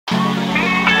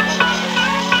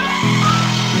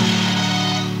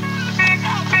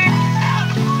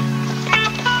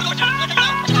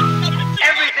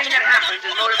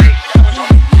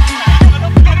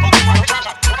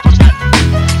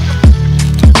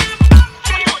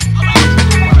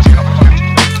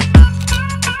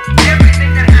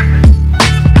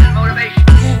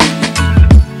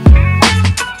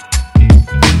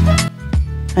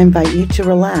I invite you to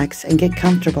relax and get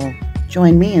comfortable.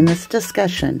 Join me in this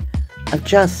discussion of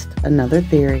Just Another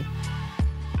Theory.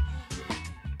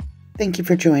 Thank you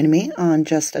for joining me on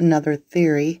Just Another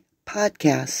Theory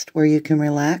podcast, where you can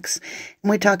relax and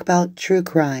we talk about true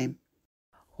crime.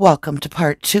 Welcome to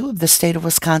part 2 of the State of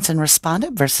Wisconsin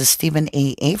Respondent versus Stephen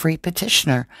A. Avery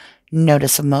Petitioner,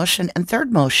 Notice of Motion and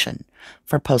Third Motion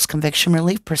for Post-Conviction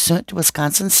Relief pursuant to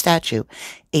Wisconsin Statute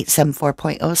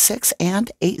 874.06 and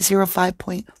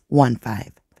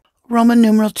 805.15. Roman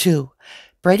numeral 2,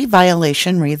 Brady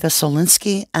violation re the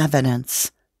Solinsky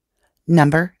evidence.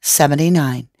 Number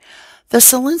 79. The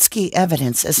Solinsky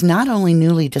evidence is not only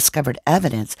newly discovered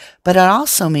evidence, but it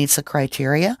also meets the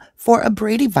criteria for a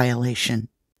Brady violation.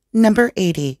 Number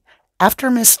 80.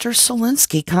 After Mr.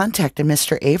 Solinsky contacted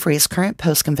Mr. Avery's current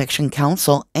post-conviction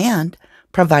counsel and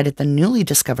provided the newly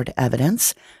discovered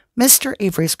evidence, Mr.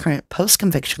 Avery's current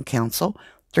post-conviction counsel,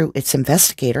 through its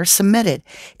investigator, submitted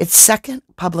its second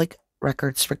public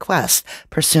records request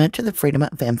pursuant to the Freedom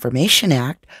of Information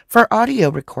Act for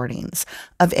audio recordings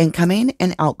of incoming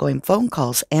and outgoing phone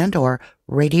calls and/or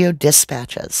radio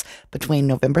dispatches between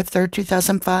November 3,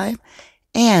 2005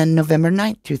 and November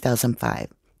 9, 2005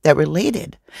 that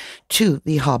related to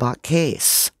the Halbach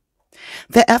case.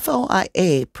 The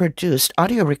FOIA produced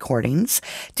audio recordings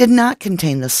did not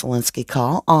contain the Solinsky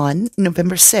call on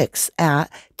November 6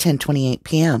 at 10:28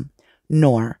 p.m.,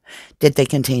 nor did they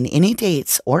contain any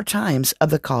dates or times of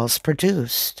the calls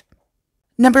produced.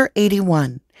 Number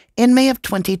 81. In May of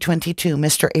 2022,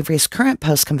 Mr. Avery's current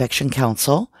post-conviction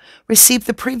counsel received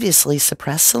the previously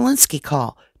suppressed Solinsky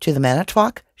call to the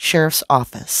Manitowoc Sheriff's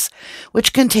Office,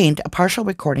 which contained a partial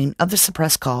recording of the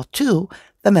suppressed call to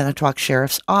the Manitowoc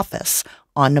Sheriff's Office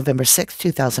on November 6,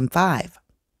 2005.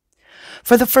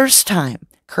 For the first time,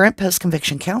 current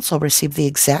post-conviction counsel received the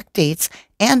exact dates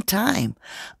and time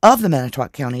of the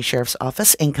Manitowoc County Sheriff's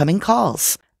Office incoming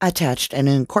calls. Attached and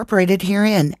incorporated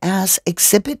herein as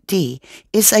Exhibit D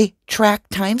is a track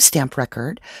timestamp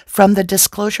record from the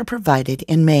disclosure provided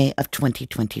in May of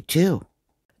 2022.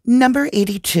 Number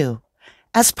 82.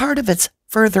 As part of its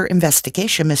further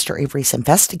investigation, Mr. Avery's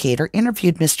investigator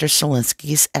interviewed Mr.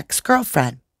 Solinsky's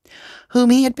ex-girlfriend,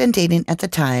 whom he had been dating at the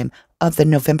time of the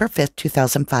November 5,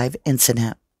 2005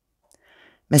 incident.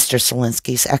 Mr.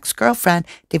 Solinsky's ex-girlfriend,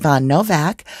 Devon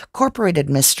Novak, corroborated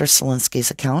Mr.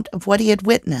 Solinsky's account of what he had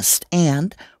witnessed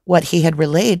and what he had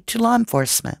relayed to law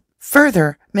enforcement.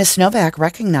 Further, Ms. Novak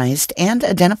recognized and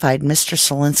identified Mr.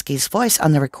 Solinsky's voice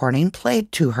on the recording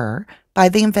played to her by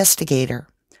the investigator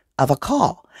of a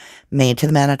call made to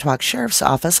the Manitowoc Sheriff's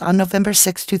Office on November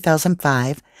 6,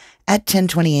 2005 at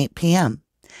 10:28 p.m.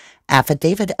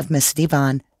 Affidavit of Ms.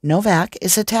 Devon Novak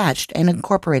is attached and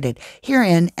incorporated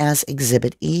herein as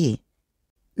Exhibit E.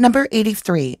 Number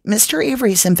 83. Mr.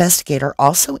 Avery's investigator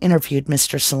also interviewed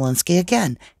Mr. Solinsky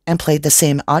again and played the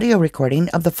same audio recording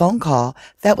of the phone call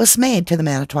that was made to the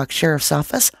Manitowoc Sheriff's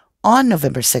Office on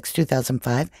November 6,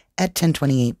 2005 at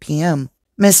 10:28 p.m.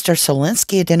 Mr.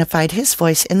 Solinsky identified his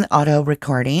voice in the audio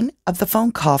recording of the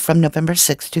phone call from November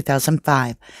 6,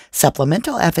 2005.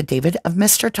 Supplemental affidavit of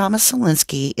Mr. Thomas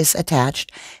Solinsky is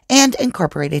attached and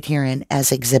incorporated herein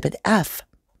as Exhibit F.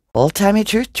 Old-timey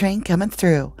truth train coming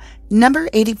through. Number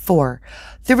 84.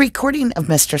 The recording of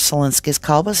Mr. Solinsky's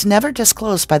call was never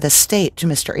disclosed by the state to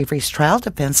Mr. Avery's trial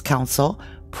defense counsel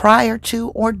prior to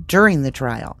or during the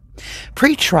trial.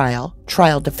 Pre-trial,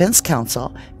 trial defense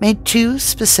counsel made two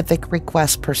specific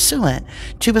requests pursuant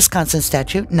to Wisconsin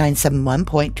Statute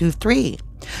 971.23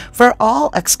 for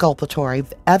all exculpatory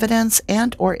evidence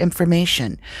and or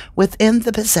information within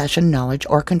the possession, knowledge,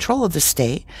 or control of the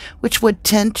state which would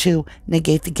tend to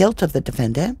negate the guilt of the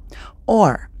defendant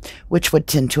or which would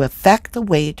tend to affect the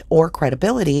weight or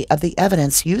credibility of the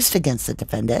evidence used against the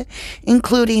defendant,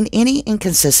 including any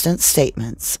inconsistent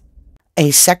statements.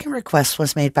 A second request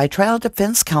was made by trial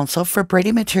defense counsel for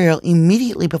Brady material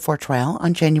immediately before trial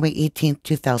on January 18,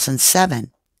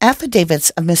 2007. Affidavits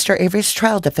of Mr. Avery's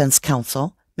trial defense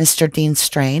counsel, Mr. Dean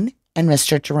Strain, and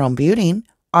Mr. Jerome Buting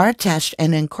are attached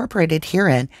and incorporated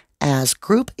herein as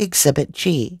Group Exhibit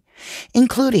G,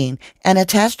 including an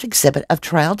attached exhibit of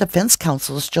trial defense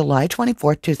counsel's July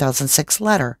 24, 2006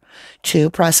 letter to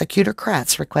Prosecutor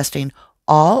Kratz requesting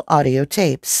all audio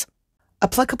tapes.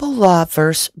 Applicable law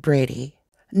versus Brady.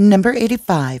 Number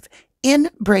 85. In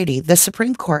Brady, the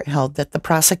Supreme Court held that the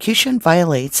prosecution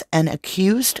violates an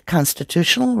accused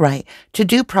constitutional right to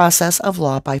due process of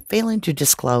law by failing to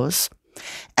disclose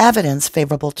evidence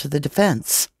favorable to the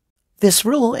defense. This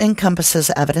rule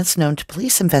encompasses evidence known to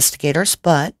police investigators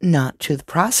but not to the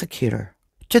prosecutor.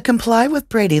 To comply with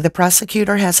Brady, the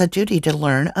prosecutor has a duty to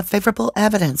learn of favorable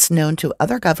evidence known to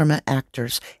other government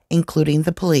actors, including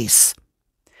the police.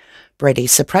 Brady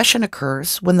suppression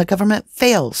occurs when the government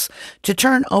fails to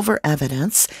turn over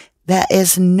evidence that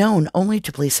is known only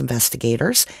to police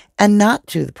investigators and not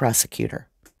to the prosecutor.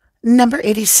 Number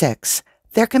 86.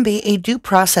 There can be a due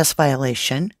process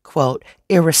violation, quote,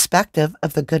 irrespective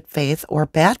of the good faith or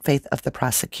bad faith of the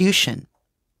prosecution.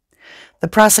 The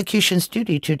prosecution's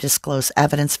duty to disclose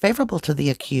evidence favorable to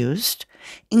the accused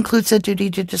includes a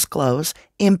duty to disclose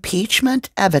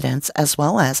impeachment evidence as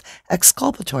well as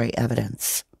exculpatory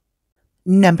evidence.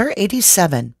 Number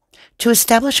 87. To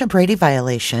establish a Brady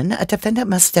violation, a defendant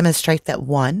must demonstrate that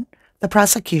 1. The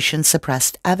prosecution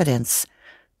suppressed evidence.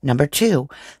 Number 2.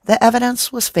 The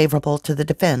evidence was favorable to the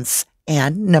defense.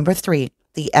 And number 3.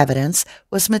 The evidence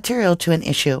was material to an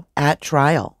issue at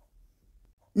trial.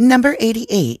 Number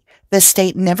 88. The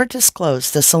state never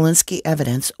disclosed the Selinsky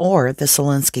evidence or the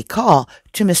Selinsky call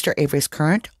to Mr. Avery's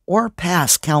current or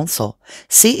past counsel.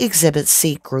 See Exhibit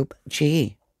C, Group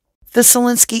G. The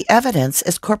Selinsky evidence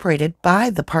is corroborated by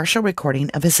the partial recording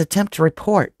of his attempt to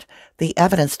report the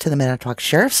evidence to the Manitowoc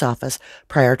Sheriff's Office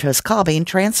prior to his call being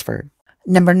transferred.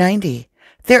 Number 90.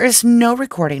 There is no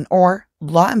recording or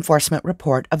law enforcement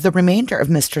report of the remainder of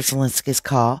Mr. Selinsky's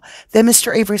call that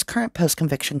Mr. Avery's current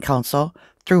post-conviction counsel,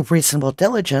 through reasonable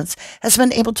diligence, has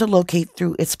been able to locate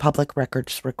through its public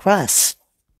records requests.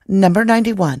 Number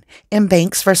 91. In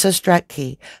Banks v.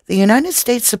 Dretke, the United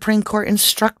States Supreme Court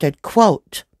instructed,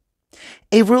 quote,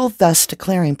 a rule thus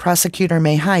declaring prosecutor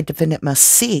may hide, defendant must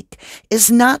seek,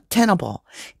 is not tenable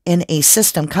in a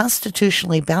system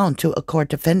constitutionally bound to accord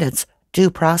defendants due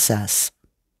process.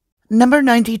 Number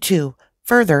 92.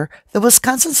 Further, the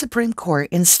Wisconsin Supreme Court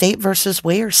in State v.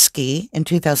 Wierski in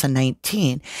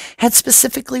 2019 had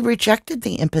specifically rejected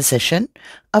the imposition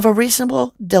of a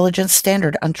reasonable diligence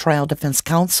standard on trial defense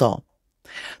counsel.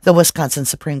 The Wisconsin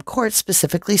Supreme Court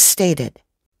specifically stated,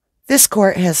 this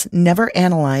court has never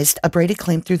analyzed a Brady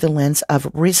claim through the lens of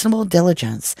reasonable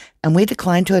diligence, and we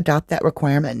decline to adopt that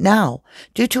requirement now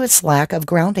due to its lack of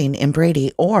grounding in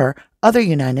Brady or other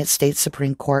United States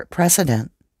Supreme Court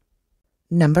precedent.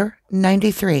 Number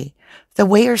 93. The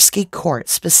Wierski Court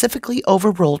specifically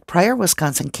overruled prior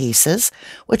Wisconsin cases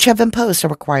which have imposed a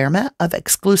requirement of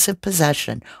exclusive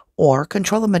possession or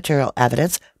control of material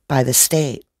evidence by the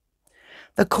state.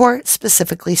 The court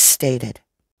specifically stated,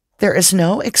 there is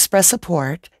no express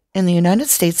support in the United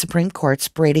States Supreme Court's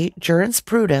Brady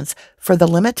jurisprudence for the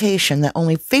limitation that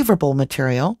only favorable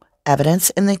material evidence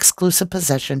in the exclusive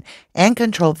possession and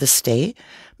control of the state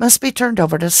must be turned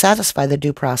over to satisfy the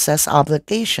due process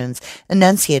obligations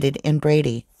enunciated in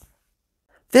Brady.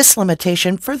 This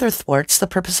limitation further thwarts the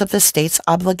purpose of the state's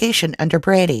obligation under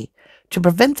Brady to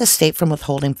prevent the state from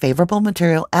withholding favorable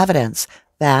material evidence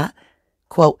that,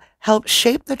 quote, helps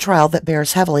shape the trial that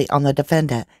bears heavily on the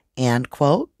defendant and,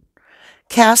 quote,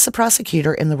 casts the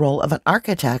prosecutor in the role of an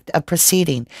architect of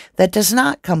proceeding that does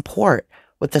not comport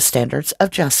with the standards of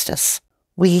justice.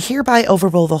 We hereby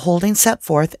overrule the holding set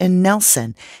forth in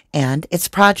Nelson and its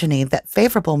progeny that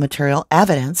favorable material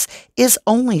evidence is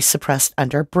only suppressed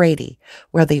under Brady,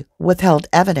 where the withheld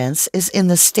evidence is in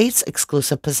the state's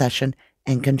exclusive possession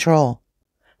and control.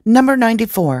 Number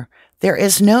 94. There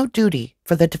is no duty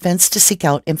for the defense to seek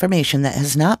out information that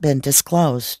has not been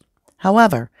disclosed.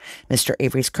 However, Mr.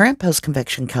 Avery's current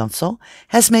post-conviction counsel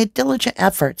has made diligent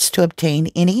efforts to obtain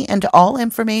any and all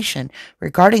information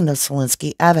regarding the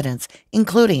Selinsky evidence,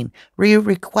 including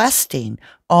requesting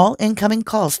all incoming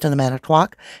calls to the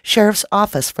Manitowoc Sheriff's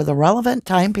Office for the relevant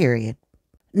time period.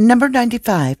 Number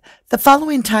 95. The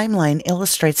following timeline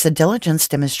illustrates the diligence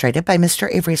demonstrated by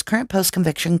Mr. Avery's current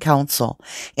post-conviction counsel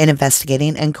in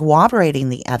investigating and corroborating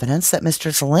the evidence that Mr.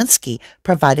 Selinsky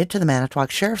provided to the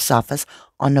Manitowoc Sheriff's Office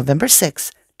on November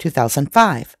 6,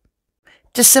 2005.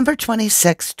 December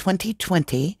 26,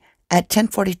 2020 at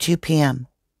 10:42 p.m.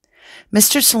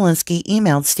 Mr. Selinsky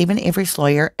emailed Stephen Avery's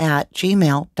lawyer at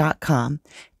gmail.com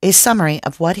a summary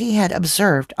of what he had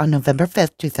observed on November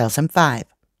 5, 2005.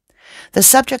 The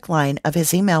subject line of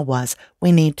his email was,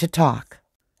 "We need to talk."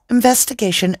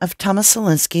 Investigation of Thomas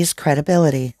Selinsky's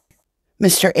credibility.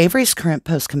 Mr. Avery's current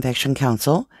post-conviction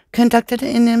counsel conducted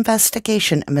an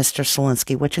investigation of Mr.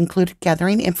 Selinsky, which included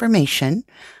gathering information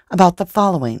about the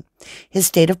following: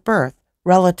 his date of birth,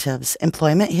 relatives,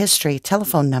 employment history,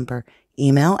 telephone number,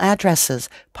 email addresses,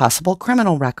 possible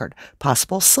criminal record,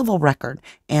 possible civil record,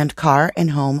 and car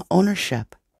and home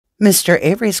ownership. Mr.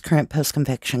 Avery's current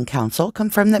post-conviction counsel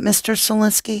confirmed that Mr.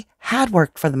 Selinsky had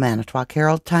worked for the Manitowoc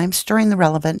Herald Times during the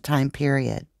relevant time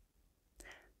period.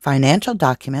 financial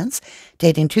documents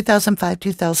dating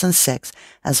 2005-2006,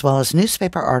 as well as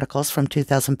newspaper articles from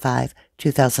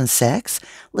 2005-2006,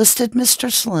 listed Mr.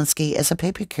 Selinsky as a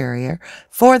paper carrier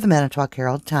for the Manitowoc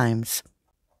Herald-Times.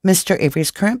 Mr.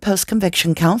 Avery's current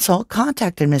post-conviction counsel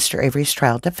contacted Mr. Avery's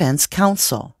trial defense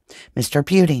counsel, Mr.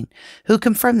 Buting, who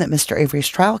confirmed that Mr. Avery's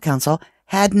trial counsel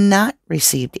had not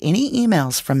received any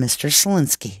emails from Mr.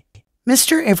 Selinsky.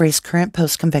 Mr. Avery's current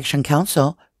post-conviction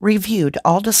counsel reviewed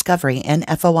all discovery and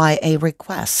FOIA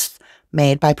requests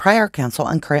made by prior counsel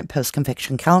and current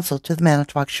post-conviction counsel to the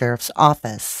Manitowoc Sheriff's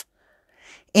Office.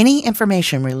 Any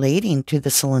information relating to the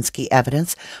Selinsky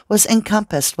evidence was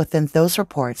encompassed within those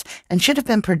reports and should have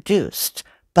been produced,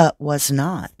 but was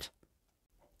not.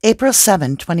 April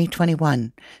 7,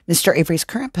 2021, Mr. Avery's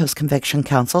current post-conviction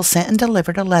counsel sent and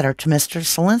delivered a letter to Mr.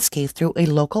 Selinsky through a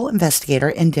local investigator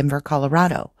in Denver,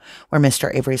 Colorado, where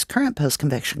Mr. Avery's current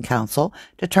post-conviction counsel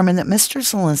determined that Mr.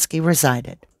 Selinsky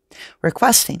resided,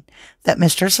 requesting that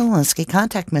Mr. Selinsky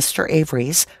contact Mr.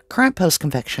 Avery's current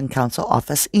post-conviction counsel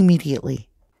office immediately.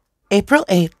 April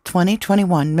 8,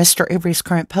 2021, Mr. Avery's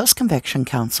current post-conviction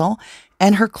counsel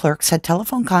and her clerks had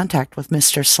telephone contact with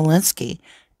Mr. Selinsky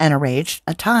and arranged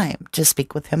a time to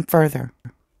speak with him further.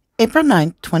 April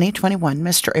 9, 2021,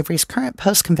 Mr. Avery's current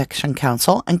post-conviction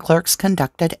counsel and clerks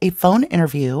conducted a phone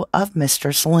interview of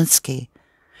Mr. Selinsky.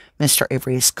 Mr.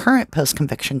 Avery's current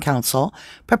post-conviction counsel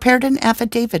prepared an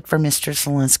affidavit for Mr.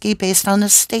 Selinsky based on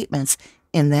his statements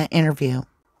in that interview.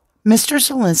 Mr.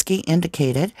 Selinsky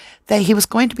indicated that he was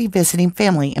going to be visiting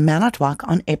family in Manitowoc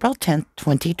on April 10,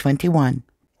 2021.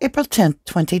 April 10,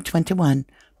 2021,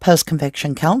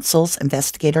 Post-Conviction Counsel's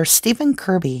investigator Stephen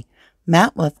Kirby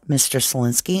met with Mr.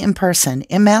 Selinsky in person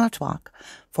in Manitowoc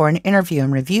for an interview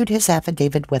and reviewed his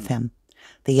affidavit with him.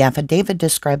 The affidavit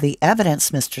described the evidence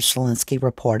Mr. Selinsky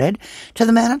reported to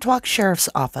the Manitowoc Sheriff's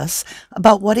Office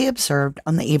about what he observed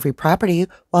on the Avery property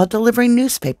while delivering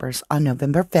newspapers on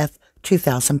November 5,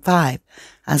 2005,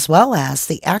 as well as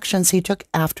the actions he took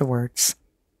afterwards.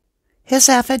 His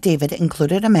affidavit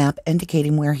included a map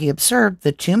indicating where he observed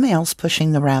the two males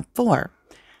pushing the RAV4.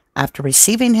 After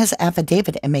receiving his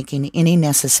affidavit and making any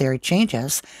necessary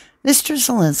changes, Mr.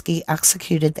 Selinsky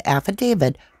executed the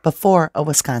affidavit before a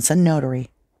Wisconsin notary.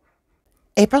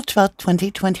 April 12,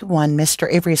 2021,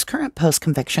 Mr. Avery's current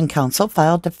post-conviction counsel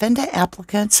filed defendant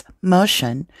applicant's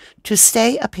motion to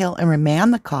stay, appeal, and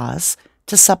remand the cause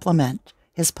to supplement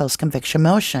his post-conviction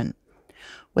motion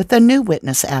with a new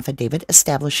witness affidavit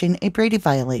establishing a Brady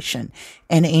violation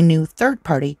and a new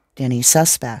third-party Denny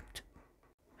suspect.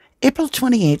 April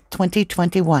 28,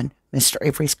 2021, Mr.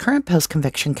 Avery's current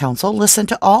post-conviction counsel listened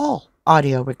to all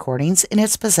audio recordings in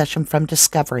its possession from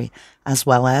discovery, as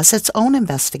well as its own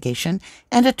investigation,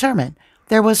 and determined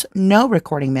there was no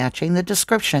recording matching the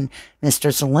description Mr.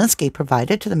 Selinsky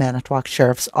provided to the Manitowoc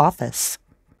Sheriff's Office.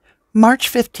 March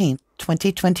 15,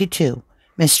 2022,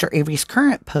 Mr. Avery's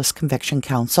current post-conviction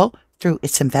counsel, through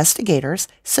its investigators,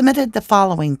 submitted the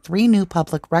following 3 new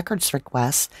public records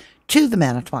requests to the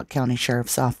Manitowoc County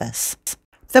Sheriff's Office.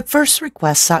 The first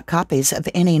request sought copies of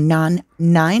any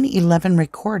non-9/11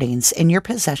 recordings in your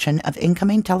possession of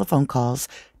incoming telephone calls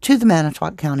to the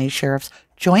Manitowoc County Sheriff's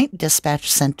Joint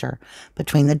Dispatch Center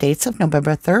between the dates of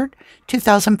November 3,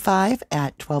 2005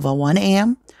 at 12:01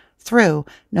 a.m. through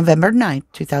November 9,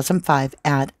 2005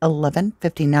 at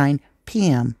 11:59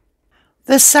 p.m.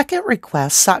 The second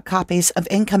request sought copies of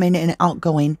incoming and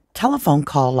outgoing telephone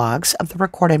call logs of the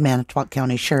recorded Manitowoc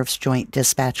County Sheriff's Joint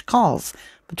Dispatch calls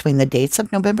between the dates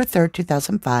of November 3,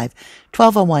 2005,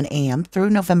 12:01 a.m. through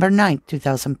November 9,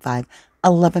 2005,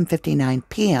 11:59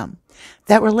 p.m.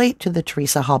 that relate to the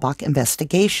Teresa Halbach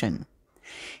investigation.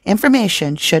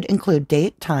 Information should include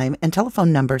date, time, and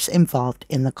telephone numbers involved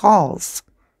in the calls.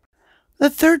 The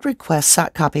third request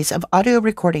sought copies of audio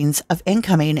recordings of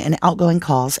incoming and outgoing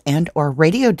calls and or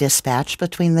radio dispatch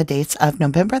between the dates of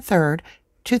November 3,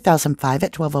 2005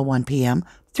 at 12:01 p.m.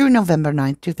 through November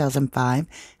 9, 2005,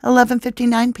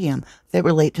 11:59 p.m. that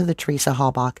relate to the Teresa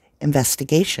Halbach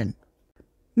investigation.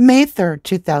 May 3,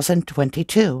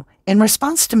 2022, in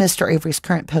response to Mr. Avery's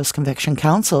current post-conviction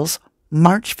counsel's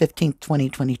March 15,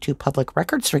 2022 public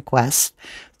records request,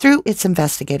 through its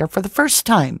investigator for the first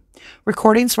time,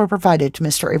 recordings were provided to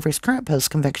Mr. Avery's current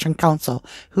post-conviction counsel,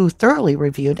 who thoroughly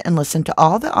reviewed and listened to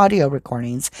all the audio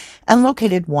recordings and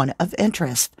located one of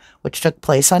interest, which took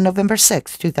place on November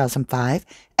 6, 2005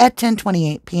 at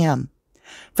 10:28 p.m.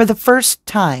 For the first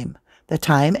time, the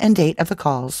time and date of the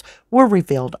calls were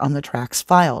revealed on the tracks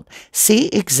filed. See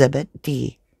Exhibit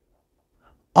D.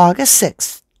 August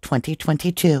 6,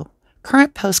 2022.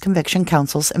 Current post-conviction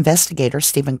counsel's investigator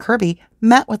Stephen Kirby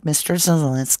met with Mr.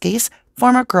 Selinsky's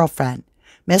former girlfriend,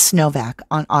 Miss Novak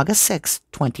on August 6,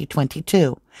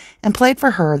 2022, and played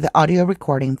for her the audio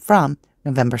recording from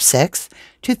November 6,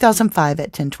 2005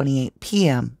 at 10:28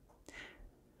 p.m.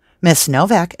 Miss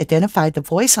Novak identified the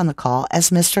voice on the call as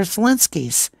Mr.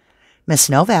 Zielinski's. Miss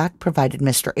Novak provided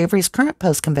Mr. Avery's current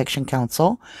post-conviction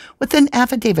counsel with an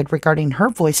affidavit regarding her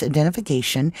voice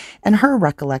identification and her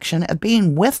recollection of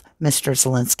being with Mr.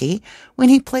 Zielinski when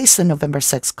he placed the November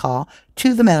 6 call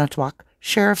to the Manitowoc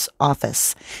Sheriff's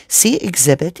Office. See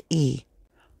Exhibit E.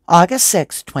 August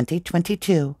 6,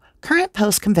 2022. Current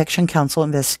post-conviction counsel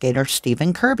investigator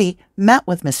Stephen Kirby met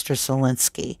with Mr.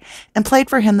 Zielinski and played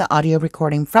for him the audio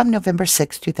recording from November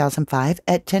 6, 2005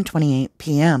 at 10:28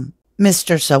 p.m.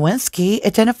 Mr. Zielinski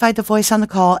identified the voice on the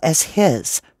call as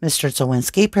his. Mr.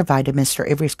 Zielinski provided Mr.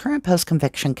 Avery's current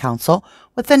post-conviction counsel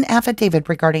with an affidavit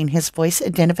regarding his voice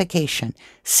identification.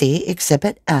 See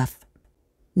Exhibit F.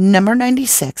 Number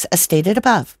 96, as stated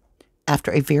above.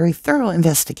 After a very thorough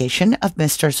investigation of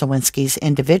Mr. Zielinski's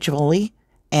individually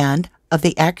and of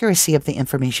the accuracy of the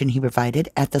information he provided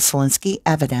at the Zielinski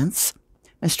evidence,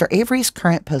 Mr. Avery's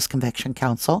current post-conviction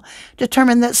counsel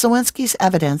determined that Zielinski's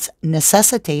evidence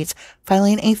necessitates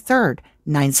filing a third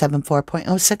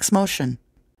 974.06 motion.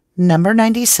 Number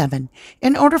 97.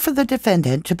 In order for the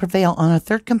defendant to prevail on a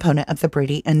third component of the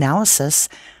Brady analysis,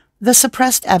 the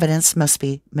suppressed evidence must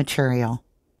be material.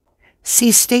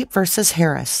 See State v.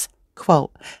 Harris.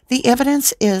 Quote, the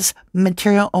evidence is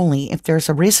material only if there is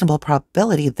a reasonable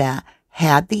probability that,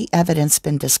 had the evidence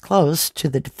been disclosed to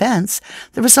the defense,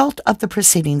 the result of the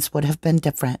proceedings would have been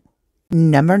different.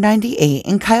 Number 98.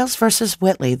 In Kyles v.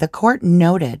 Whitley, the court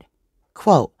noted,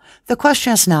 quote, the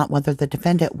question is not whether the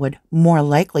defendant would more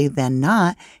likely than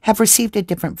not have received a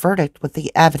different verdict with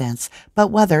the evidence,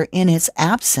 but whether in its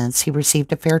absence he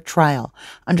received a fair trial,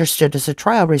 understood as a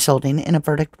trial resulting in a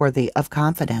verdict worthy of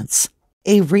confidence.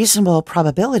 A reasonable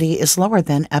probability is lower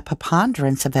than a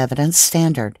preponderance of evidence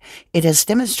standard. It is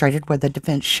demonstrated where the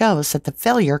defense shows that the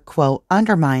failure, quote,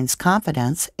 undermines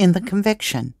confidence in the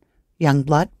conviction.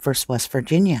 Youngblood v. West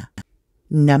Virginia.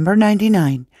 Number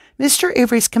 99. Mr.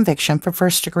 Avery's conviction for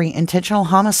first-degree intentional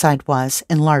homicide was,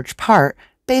 in large part,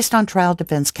 based on trial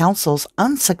defense counsel's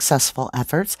unsuccessful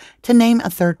efforts to name a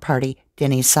third-party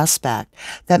Denny suspect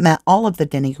that met all of the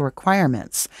Denny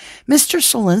requirements. Mr.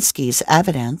 Zielinski's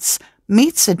evidence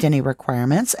meets the Denny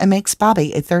requirements and makes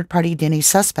Bobby a third-party Denny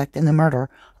suspect in the murder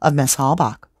of Miss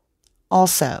Halbach.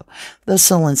 Also, the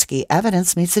Zielinski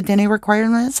evidence meets the Denny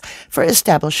requirements for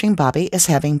establishing Bobby as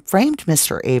having framed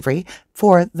Mr. Avery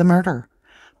for the murder.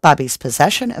 Bobby's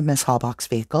possession of Miss Halbach's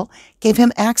vehicle gave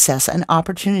him access and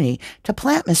opportunity to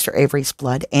plant Mr. Avery's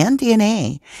blood and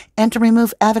DNA and to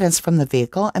remove evidence from the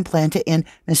vehicle and plant it in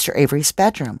Mr. Avery's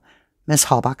bedroom, Miss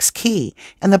Halbach's key,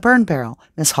 and the burn barrel,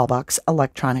 Miss Halbach's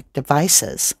electronic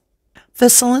devices. The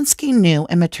Zielinski new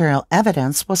and material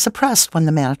evidence was suppressed when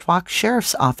the Manitowoc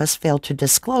Sheriff's Office failed to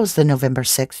disclose the November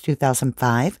 6,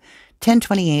 2005,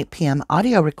 10:28 p.m.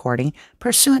 audio recording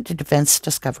pursuant to defense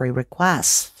discovery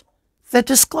requests. The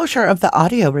disclosure of the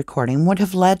audio recording would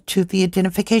have led to the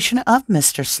identification of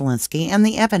Mr. Zielinski and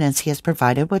the evidence he has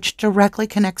provided which directly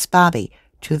connects Bobby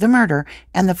to the murder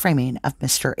and the framing of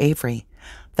Mr. Avery.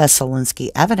 The Zielinski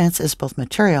evidence is both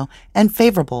material and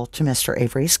favorable to Mr.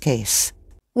 Avery's case.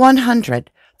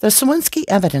 100. The Zielinski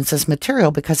evidence is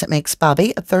material because it makes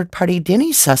Bobby a third-party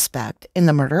Denny suspect in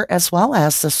the murder as well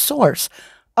as the source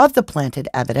of the planted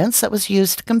evidence that was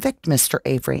used to convict Mr.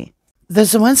 Avery. The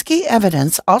Zielinski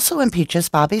evidence also impeaches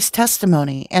Bobby's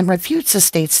testimony and refutes the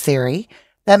state's theory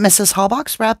that Mrs.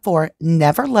 Halbach's RAV4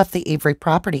 never left the Avery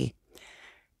property,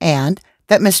 and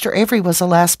that Mr. Avery was the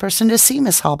last person to see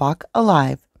Miss Halbach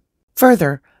alive.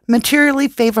 Further, materially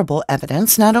favorable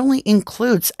evidence not only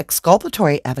includes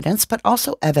exculpatory evidence, but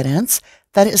also evidence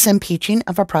that is impeaching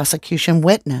of a prosecution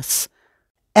witness.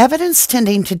 Evidence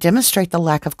tending to demonstrate the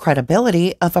lack of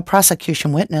credibility of a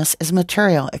prosecution witness is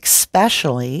material,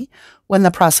 especially when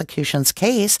the prosecution's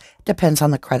case depends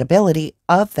on the credibility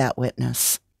of that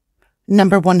witness.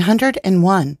 Number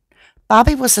 101.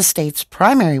 Bobby was the state's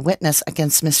primary witness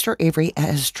against Mr. Avery at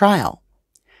his trial.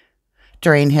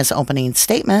 During his opening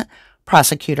statement,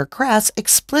 Prosecutor Kress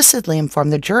explicitly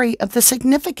informed the jury of the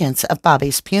significance of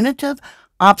Bobby's punitive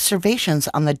observations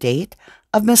on the date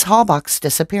of Miss Halbach's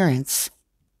disappearance.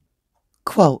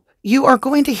 Quote, you are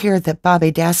going to hear that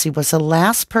Bobby Dassey was the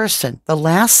last person, the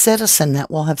last citizen that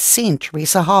will have seen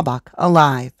Teresa Halbach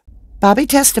alive. Bobby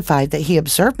testified that he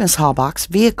observed Miss Halbach's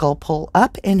vehicle pull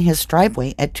up in his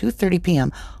driveway at 2:30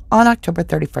 p.m. on October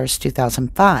 31,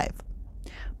 2005.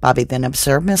 Bobby then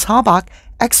observed Miss Halbach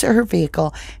exit her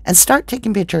vehicle and start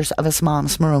taking pictures of his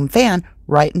mom's maroon van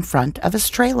right in front of his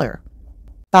trailer.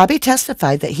 Bobby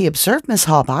testified that he observed Ms.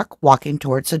 Halbach walking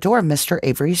towards the door of Mr.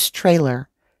 Avery's trailer.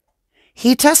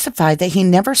 He testified that he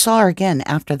never saw her again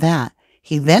after that.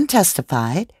 He then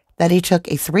testified that he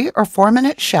took a 3 or 4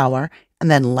 minute shower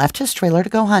and then left his trailer to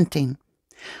go hunting.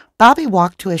 Bobby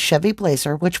walked to his Chevy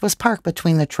Blazer, which was parked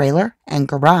between the trailer and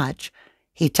garage.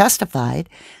 He testified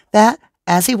that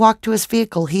as he walked to his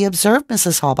vehicle, he observed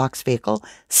Mrs. Halbach's vehicle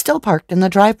still parked in the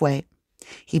driveway.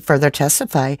 He further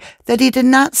testified that he did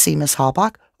not see Ms.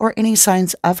 Halbach or any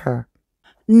signs of her.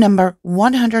 Number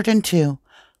 102.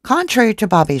 Contrary to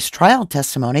Bobby's trial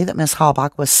testimony that Ms.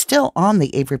 Halbach was still on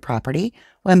the Avery property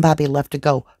when Bobby left to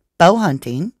go bow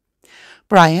hunting,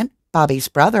 Brian, Bobby's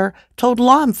brother, told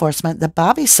law enforcement that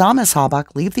Bobby saw Ms.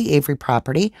 Halbach leave the Avery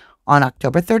property on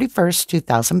October 31,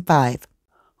 2005.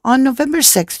 On November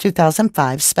 6,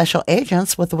 2005, special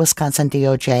agents with the Wisconsin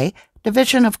DOJ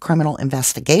Division of Criminal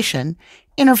Investigation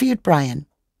interviewed Brian.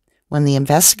 When the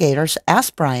investigators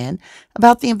asked Brian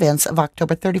about the events of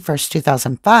October 31,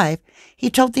 2005, he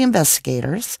told the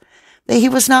investigators that he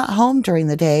was not home during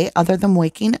the day other than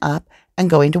waking up and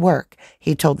going to work.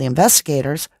 He told the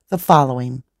investigators the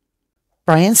following.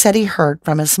 Brian said he heard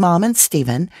from his mom and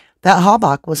Stephen that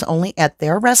Halbach was only at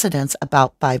their residence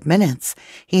about 5 minutes.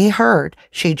 He heard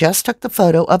she just took the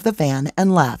photo of the van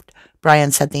and left.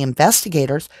 Brian said the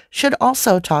investigators should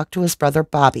also talk to his brother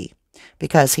Bobby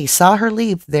because he saw her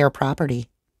leave their property.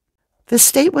 The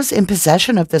state was in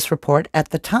possession of this report at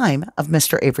the time of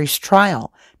Mr. Avery's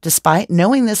trial. Despite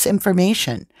knowing this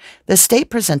information, the state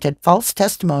presented false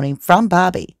testimony from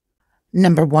Bobby.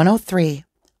 Number 103.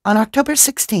 On October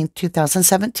 16,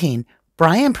 2017,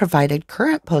 Brian provided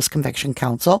current post-conviction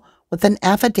counsel with an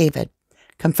affidavit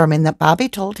confirming that Bobby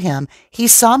told him he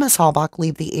saw Ms. Halbach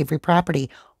leave the Avery property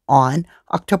on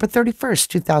October 31,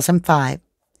 2005.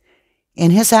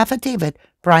 In his affidavit,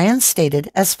 Brian stated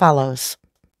as follows.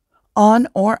 On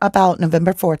or about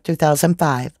November 4,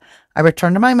 2005, I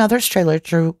returned to my mother's trailer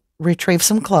to retrieve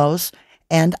some clothes,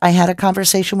 and I had a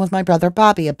conversation with my brother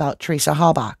Bobby about Teresa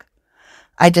Halbach.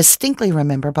 I distinctly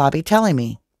remember Bobby telling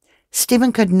me,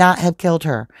 Stephen could not have killed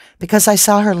her because I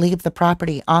saw her leave the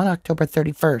property on October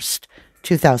 31st,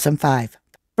 2005.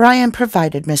 Brian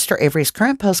provided Mr. Avery's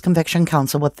current post-conviction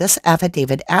counsel with this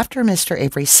affidavit after Mr.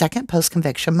 Avery's second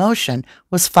post-conviction motion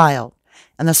was filed,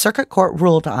 and the circuit court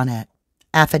ruled on it.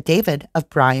 Affidavit of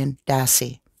Brian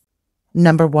Dassey.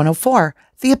 Number 104.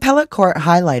 The appellate court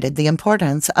highlighted the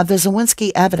importance of the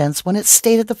Zawinski evidence when it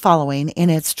stated the following in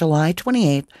its July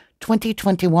 28,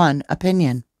 2021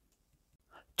 opinion.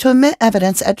 To admit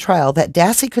evidence at trial that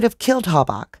Dassey could have killed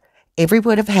Halbach, Avery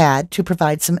would have had to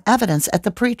provide some evidence at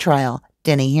the pretrial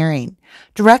Denny hearing,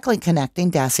 directly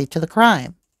connecting Dassey to the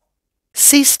crime.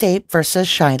 See State v.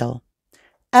 sNAIL.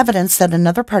 Evidence that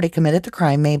another party committed the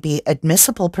crime may be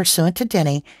admissible pursuant to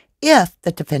Denny if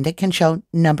the defendant can show,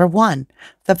 number 1,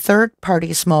 the third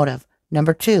party's motive,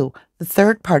 number 2, the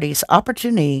third party's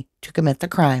opportunity to commit the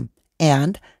crime,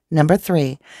 and number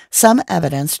 3, some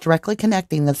evidence directly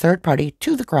connecting the third party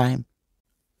to the crime.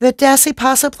 That Dassey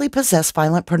possibly possessed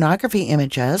violent pornography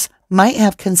images might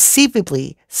have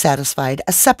conceivably satisfied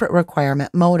a separate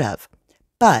requirement motive,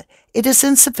 but it is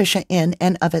insufficient in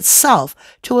and of itself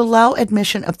to allow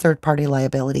admission of third-party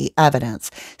liability evidence.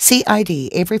 CID,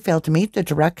 Avery failed to meet the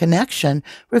direct connection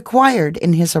required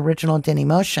in his original Denny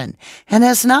motion and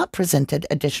has not presented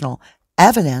additional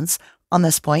evidence on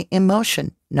this point in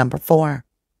motion number 4.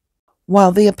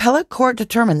 While the appellate court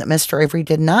determined that Mr. Avery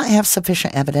did not have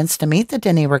sufficient evidence to meet the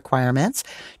Denny requirements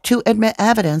to admit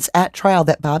evidence at trial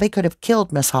that Bobby could have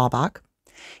killed Ms. Halbach,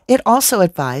 it also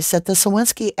advised that the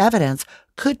Zawinski evidence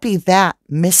could be that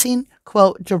missing,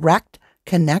 quote, direct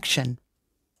connection.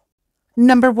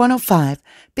 Number 105.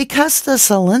 Because the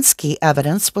Zawinski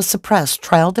evidence was suppressed,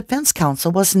 trial defense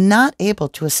counsel was not able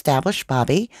to establish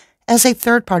Bobby as a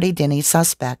third-party Denny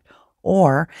suspect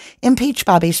or impeach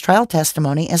Bobby's trial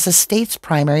testimony as the state's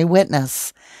primary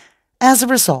witness. As a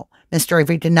result, Mr.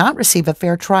 Avery did not receive a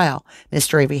fair trial.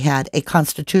 Mr. Avery had a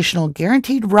constitutional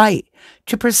guaranteed right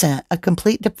to present a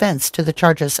complete defense to the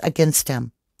charges against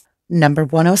him. Number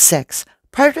 106.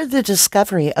 Prior to the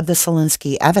discovery of the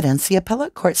Zawinski evidence, the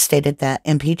appellate court stated that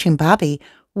impeaching Bobby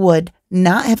would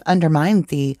not have undermined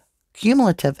the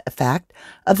cumulative effect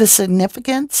of the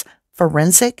significance,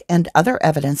 forensic, and other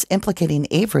evidence implicating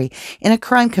Avery in a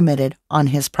crime committed on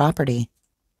his property.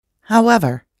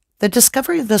 However, the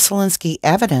discovery of the Zawinski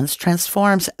evidence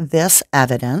transforms this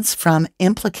evidence from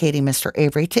implicating Mr.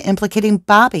 Avery to implicating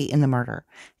Bobby in the murder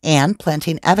and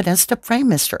planting evidence to frame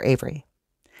Mr. Avery.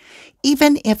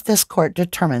 Even if this court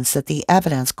determines that the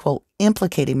evidence, quote,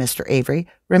 implicating Mr. Avery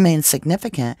remains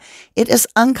significant, it is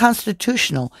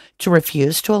unconstitutional to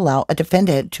refuse to allow a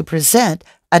defendant to present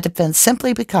a defense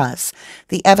simply because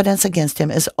the evidence against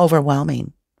him is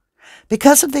overwhelming.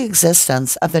 Because of the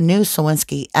existence of the new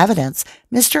Sawinski evidence,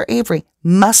 Mr. Avery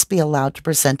must be allowed to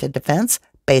present a defense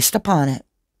based upon it.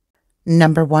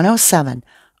 Number 107.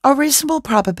 A reasonable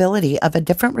probability of a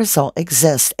different result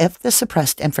exists if the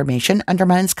suppressed information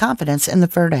undermines confidence in the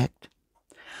verdict.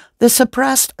 The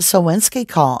suppressed Sawinski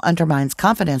call undermines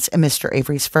confidence in Mr.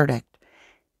 Avery's verdict.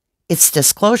 Its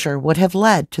disclosure would have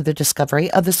led to the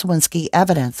discovery of the Sawinski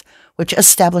evidence, which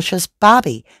establishes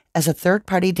Bobby as a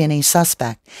third-party DNA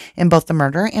suspect in both the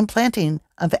murder and planting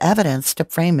of evidence to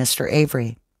frame Mr.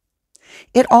 Avery.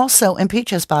 It also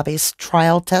impeaches Bobby's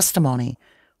trial testimony,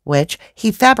 which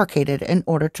he fabricated in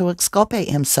order to exculpate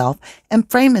himself and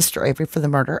frame Mr. Avery for the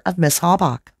murder of Miss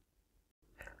Halbach.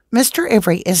 Mr.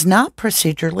 Avery is not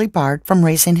procedurally barred from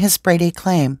raising his Brady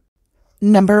claim.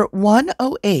 Number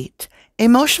 108. A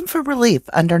motion for relief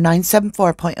under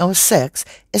 974.06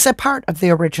 is a part of the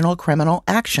original criminal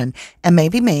action and may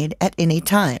be made at any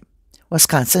time.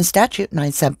 Wisconsin Statute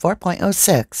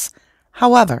 974.06.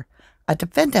 However, a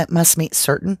defendant must meet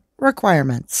certain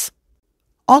requirements.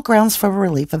 All grounds for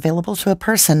relief available to a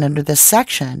person under this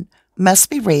section must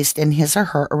be raised in his or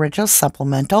her original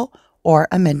supplemental or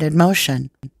amended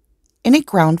motion. Any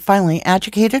ground finally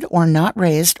adjudicated or not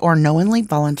raised or knowingly,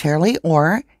 voluntarily,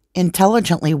 or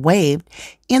intelligently waived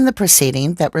in the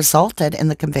proceeding that resulted in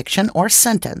the conviction or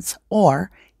sentence,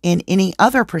 or in any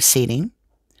other proceeding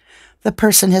the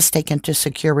person has taken to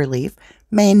secure relief,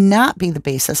 may not be the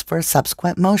basis for a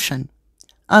subsequent motion,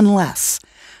 unless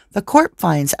the court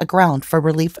finds a ground for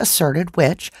relief asserted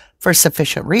which, for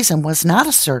sufficient reason, was not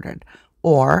asserted,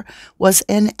 or was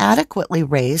inadequately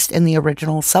raised in the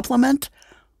original supplement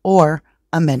or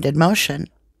amended motion.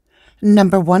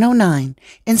 Number 109.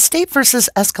 In State v.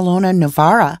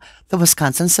 Escalona-Navarra, the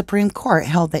Wisconsin Supreme Court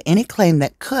held that any claim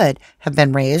that could have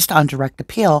been raised on direct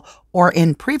appeal or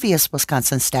in previous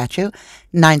Wisconsin statute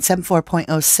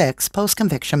 974.06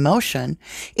 post-conviction motion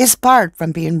is barred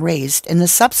from being raised in the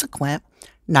subsequent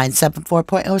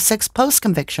 974.06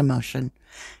 post-conviction motion,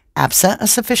 absent a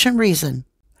sufficient reason.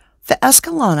 The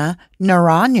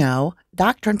Escalona-Naranjo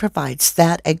doctrine provides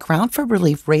that a ground for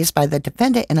relief raised by the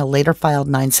defendant in a later filed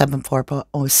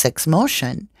 974.06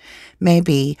 motion may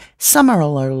be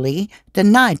summarily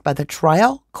denied by the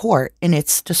trial court in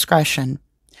its discretion,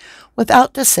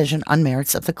 without decision on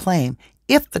merits of the claim,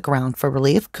 if the ground for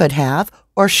relief could have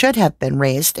or should have been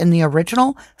raised in the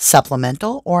original,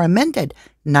 supplemental, or amended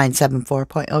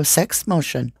 974.06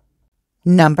 motion.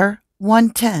 Number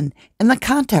 110. In the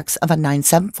context of a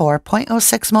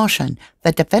 974.06 motion,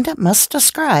 the defendant must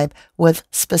describe with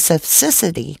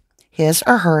specificity his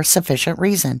or her sufficient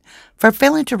reason for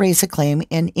failing to raise a claim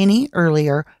in any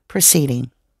earlier proceeding.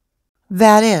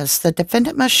 That is, the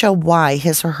defendant must show why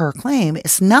his or her claim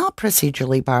is not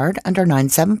procedurally barred under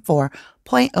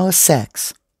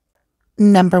 974.06.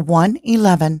 Number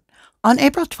 111. On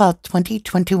April 12,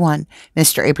 2021,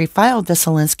 Mr. Avery filed the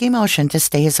Sawinski motion to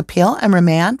stay his appeal and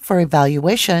remand for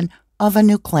evaluation of a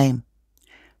new claim.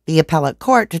 The appellate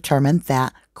court determined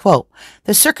that, quote,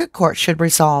 the circuit court should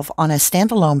resolve on a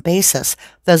standalone basis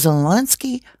the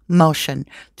Sawinski motion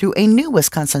through a new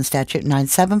Wisconsin statute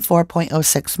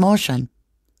 974.06 motion.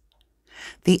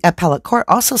 The appellate court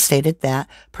also stated that,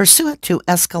 pursuant to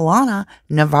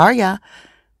Escalona-Navarra,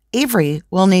 Avery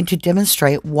will need to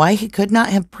demonstrate why he could not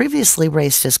have previously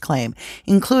raised his claim,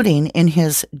 including in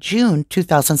his June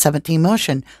 2017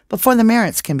 motion, before the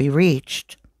merits can be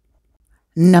reached.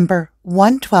 Number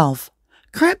 112.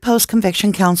 Current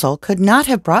post-conviction counsel could not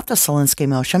have brought the Sawinski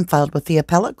motion filed with the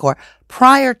appellate court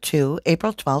prior to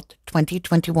April 12,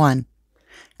 2021,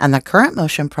 and the current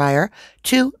motion prior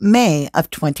to May of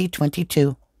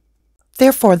 2022.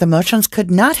 Therefore, the motions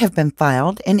could not have been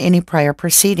filed in any prior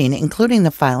proceeding, including the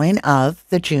filing of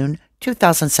the June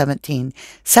 2017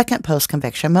 second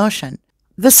post-conviction motion.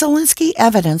 The Sawinski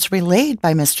evidence relayed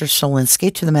by Mr.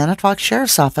 Sawinski to the Manitowoc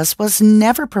Sheriff's Office was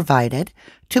never provided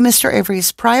to Mr.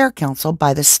 Avery's prior counsel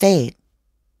by the state.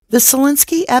 The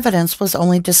Sawinski evidence was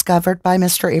only discovered by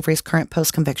Mr. Avery's current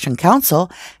post-conviction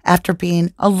counsel after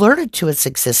being alerted to its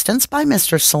existence by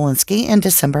Mr. Sawinski in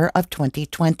December of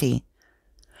 2020.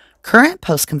 Current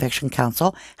post-conviction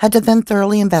counsel had to then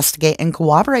thoroughly investigate and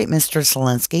corroborate Mr.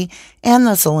 Sawinski and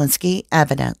the Sawinski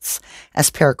evidence.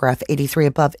 As paragraph 83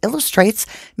 above illustrates,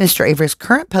 Mr. Avery's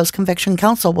current post-conviction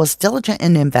counsel was diligent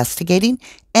in investigating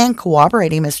and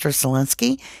corroborating Mr.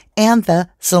 Sawinski and the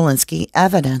Sawinski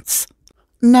evidence.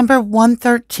 Number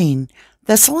 113.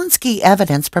 The Selinsky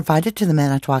evidence provided to the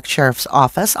Manitowoc Sheriff's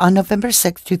Office on November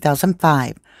 6,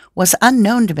 2005 was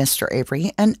unknown to Mr.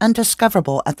 Avery and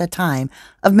undiscoverable at the time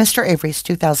of Mr. Avery's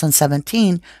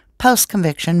 2017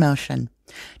 post-conviction motion,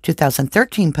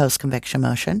 2013 post-conviction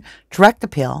motion, direct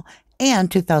appeal, and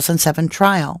 2007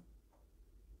 trial.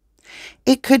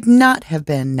 It could not have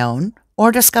been known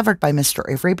or discovered by Mr.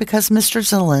 Avery because Mr.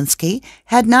 Selinsky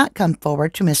had not come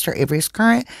forward to Mr. Avery's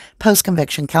current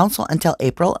post-conviction counsel until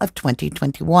April of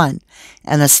 2021,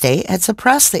 and the state had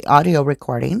suppressed the audio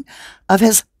recording of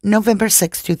his November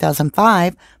 6,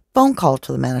 2005 phone call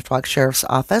to the Manitowoc Sheriff's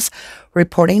Office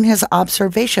reporting his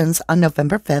observations on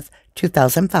November 5,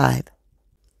 2005.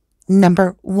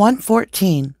 Number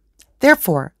 114.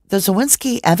 Therefore, the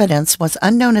Selinsky evidence was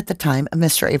unknown at the time of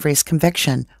Mr. Avery's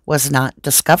conviction, was not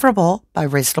discoverable by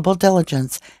reasonable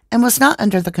diligence, and was not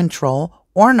under the control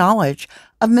or knowledge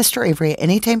of Mr. Avery at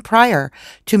any time prior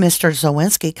to Mr.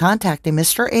 Selinsky contacting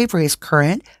Mr. Avery's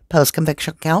current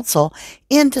post-conviction counsel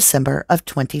in December of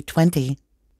 2020.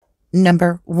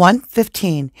 Number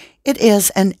 115. It is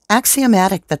an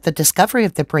axiomatic that the discovery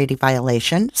of the Brady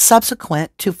violation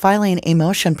subsequent to filing a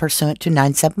motion pursuant to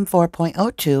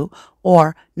 974.02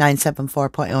 or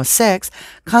 974.06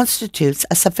 constitutes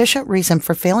a sufficient reason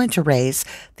for failing to raise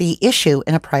the issue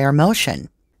in a prior motion.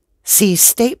 See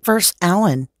State v.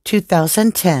 Allen,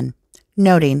 2010,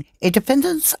 noting a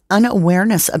defendant's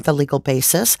unawareness of the legal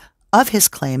basis of his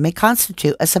claim may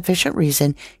constitute a sufficient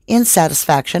reason in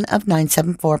satisfaction of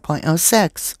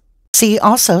 974.06. See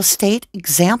also State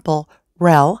Example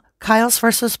Rel. Kyles v.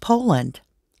 Poland,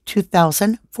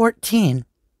 2014.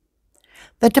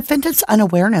 The defendant's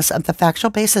unawareness of the factual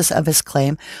basis of his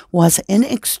claim was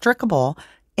inextricably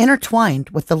intertwined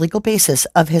with the legal basis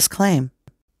of his claim.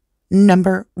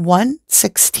 Number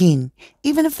 116.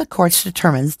 Even if the court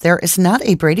determines there is not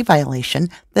a Brady violation,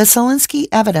 the Selinsky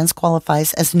evidence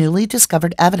qualifies as newly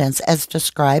discovered evidence as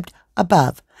described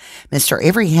above. Mr.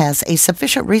 Avery has a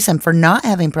sufficient reason for not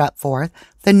having brought forth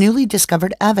the newly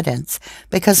discovered evidence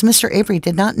because Mr. Avery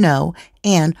did not know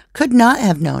and could not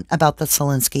have known about the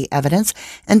Selinsky evidence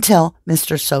until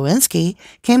Mr. Selinsky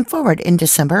came forward in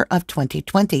December of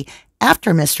 2020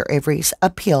 after Mr. Avery's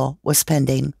appeal was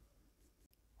pending.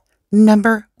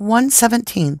 Number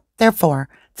 117. Therefore,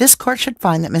 this court should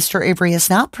find that Mr. Avery is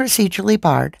not procedurally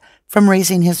barred from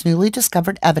raising his newly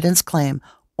discovered evidence claim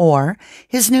or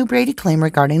his new Brady claim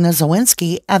regarding the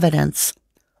Selinsky evidence.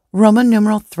 Roman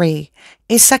numeral 3.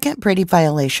 A second Brady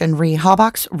violation re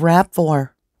Halbach's Rab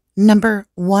 4. Number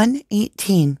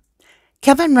 118.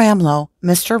 Kevin Ramlow,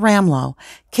 Mr. Ramlow,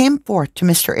 came forth to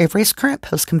Mr. Avery's current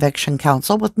post-conviction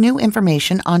counsel with new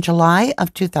information on July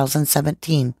of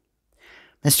 2017.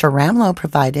 Mr. Ramlow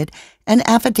provided an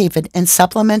affidavit and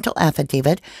supplemental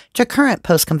affidavit to current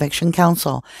post-conviction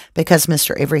counsel because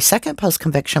Mr. Avery's second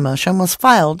post-conviction motion was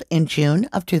filed in June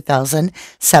of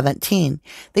 2017.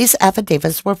 These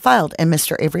affidavits were filed in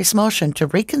Mr. Avery's motion to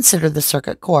reconsider the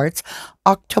circuit court's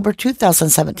October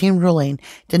 2017 ruling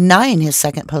denying his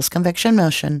second post-conviction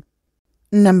motion.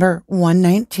 Number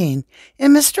 119.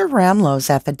 In Mr. Ramlow's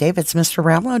affidavits, Mr.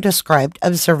 Ramlow described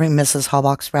observing Mrs.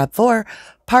 Halbach's RAV4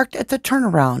 parked at the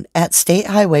turnaround at State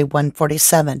Highway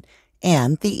 147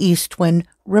 and the East Twin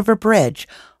River Bridge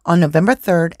on November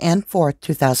 3rd and 4th,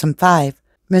 2005.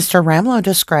 Mr. Ramlow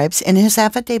describes in his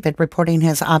affidavit reporting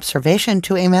his observation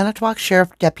to a Manitowoc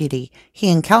Sheriff deputy he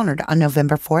encountered on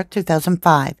November 4th,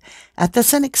 2005 at the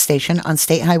Cynic Station on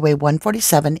State Highway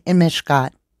 147 in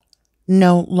Mishkot.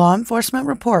 No law enforcement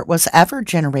report was ever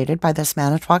generated by this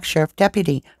Manitowoc Sheriff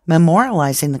deputy,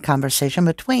 memorializing the conversation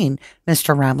between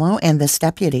Mr. Ramlow and this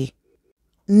deputy.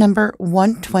 Number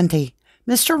 120.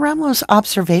 Mr. Ramlow's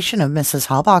observation of Mrs.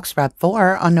 Halbach's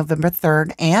RAV4 on November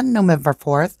 3rd and November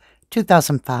 4th,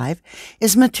 2005,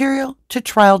 is material to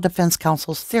trial defense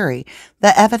counsel's theory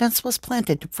that evidence was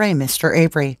planted to frame Mr.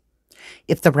 Avery.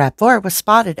 If the RAV4 was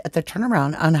spotted at the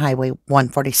turnaround on Highway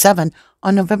 147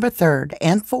 on November 3rd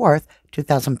and 4th,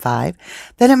 2005,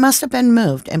 then it must have been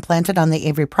moved and planted on the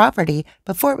Avery property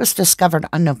before it was discovered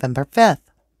on November 5th,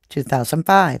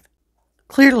 2005.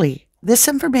 Clearly, this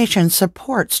information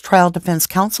supports trial defense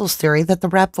counsel's theory that the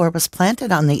RAV4 was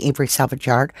planted on the Avery salvage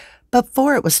yard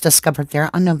before it was discovered there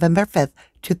on November 5th,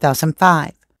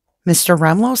 2005. Mr.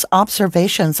 Ramlow's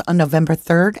observations on November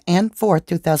 3rd and 4th,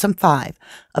 2005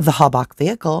 of the Halbach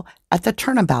vehicle at the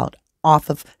turnabout off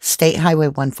of State Highway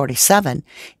 147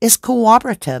 is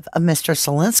corroborative of Mr.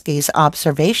 Selinsky's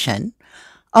observation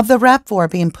of the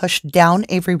RAV4 being pushed down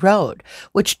Avery Road,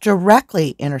 which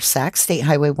directly intersects State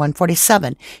Highway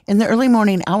 147 in the early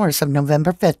morning hours of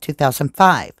November 5th,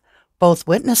 2005. Both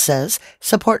witnesses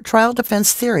support trial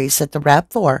defense theories that the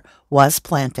RAV4 was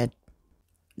planted.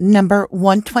 Number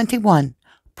 121.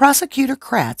 Prosecutor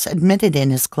Kratz admitted in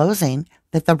his closing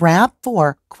that the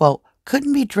RAV4, quote,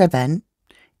 couldn't be driven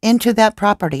into that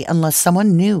property unless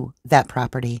someone knew that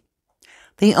property.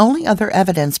 The only other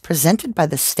evidence presented by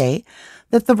the state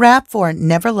that the RAV4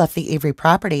 never left the Avery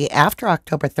property after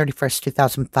October 31st,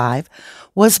 2005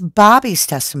 was Bobby's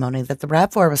testimony that the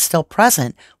RAV4 was still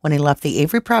present when he left the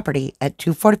Avery property at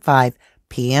 2:45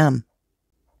 p.m.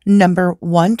 Number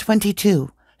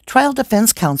 122. Trial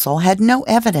defense counsel had no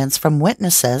evidence from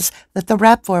witnesses that the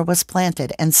RAV4 was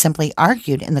planted and simply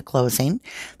argued in the closing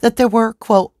that there were,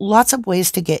 quote, lots of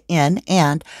ways to get in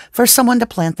and for someone to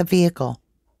plant the vehicle.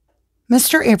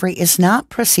 Mr. Avery is not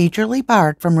procedurally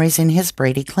barred from raising his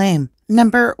Brady claim.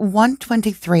 Number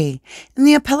 123. In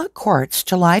the appellate court's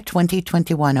July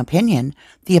 2021 opinion,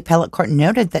 the appellate court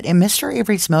noted that in Mr.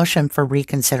 Avery's motion for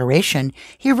reconsideration,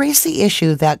 he raised the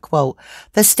issue that, quote,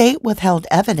 the state withheld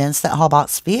evidence that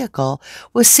Halbach's vehicle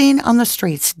was seen on the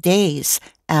streets days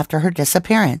after her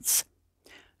disappearance.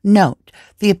 Note,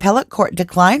 the appellate court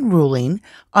declined ruling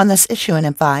on this issue and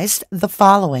advised the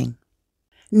following.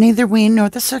 Neither we nor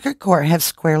the circuit court have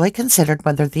squarely considered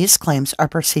whether these claims are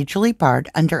procedurally barred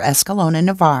under Escalon and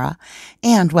Navarra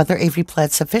and whether Avery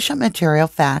pled sufficient material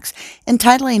facts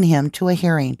entitling him to a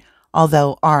hearing,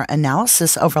 although our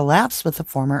analysis overlaps with the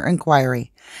former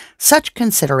inquiry. Such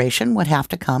consideration would have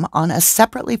to come on a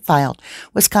separately filed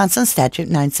Wisconsin Statute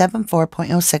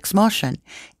 974.06 motion,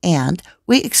 and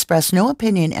we express no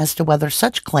opinion as to whether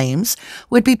such claims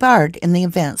would be barred in the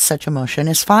event such a motion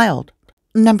is filed.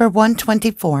 Number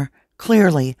 124.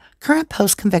 Clearly, current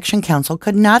post-conviction counsel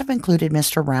could not have included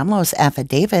Mr. Ramlow's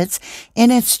affidavits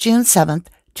in its June 7,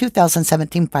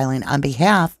 2017 filing on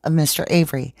behalf of Mr.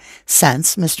 Avery,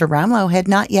 since Mr. Ramlow had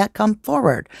not yet come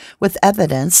forward with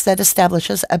evidence that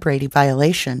establishes a Brady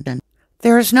violation.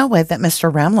 There is no way that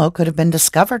Mr. Ramlow could have been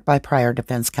discovered by prior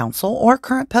defense counsel or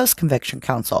current post-conviction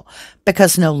counsel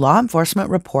because no law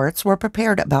enforcement reports were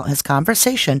prepared about his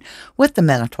conversation with the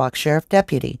Manitowoc Sheriff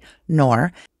Deputy,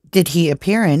 nor did he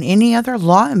appear in any other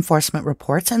law enforcement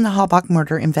reports in the Halbach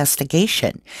murder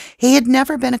investigation. He had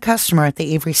never been a customer at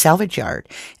the Avery salvage yard,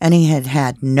 and he had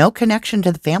had no connection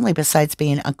to the family besides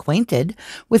being acquainted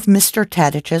with Mr.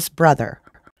 Tadich's brother.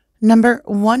 Number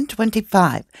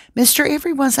 125. Mr.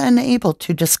 Avery was unable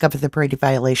to discover the Brady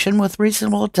violation with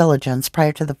reasonable diligence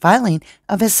prior to the filing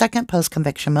of his second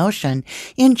post-conviction motion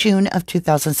in June of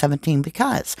 2017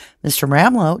 because Mr.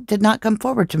 Ramlow did not come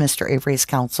forward to Mr. Avery's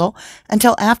counsel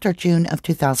until after June of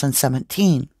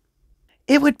 2017.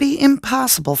 It would be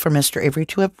impossible for Mr. Avery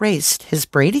to have raised his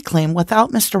Brady claim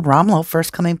without Mr. Ramlow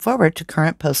first coming forward to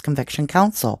current post-conviction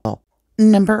counsel.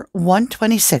 Number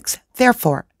 126.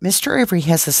 Therefore, Mr. Avery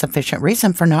has a sufficient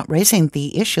reason for not raising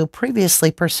the issue previously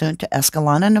pursuant to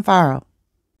Escalon and Navarro.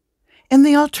 In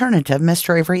the alternative,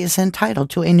 Mr. Avery is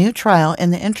entitled to a new trial in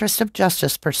the interest of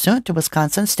justice pursuant to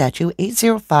Wisconsin Statute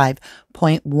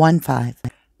 805.15.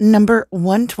 Number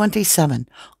 127.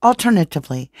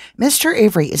 Alternatively, Mr.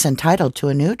 Avery is entitled to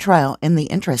a new trial in the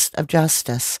interest of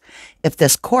justice. If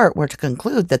this court were to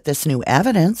conclude that this new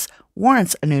evidence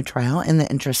warrants a new trial in the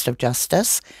interest of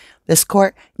justice, this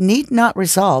court need not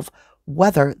resolve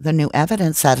whether the new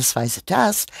evidence satisfies a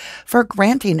test for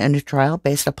granting a new trial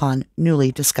based upon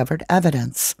newly discovered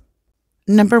evidence.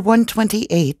 Number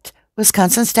 128.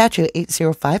 Wisconsin Statute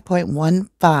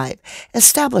 805.15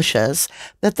 establishes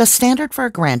that the standard for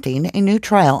granting a new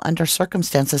trial under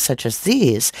circumstances such as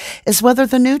these is whether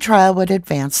the new trial would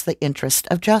advance the interest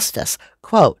of justice.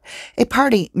 Quote, a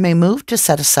party may move to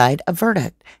set aside a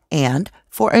verdict and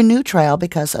for a new trial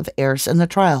because of errors in the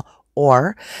trial,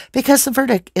 or because the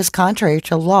verdict is contrary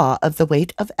to law of the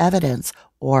weight of evidence,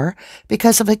 or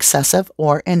because of excessive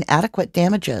or inadequate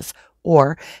damages,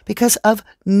 or because of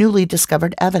newly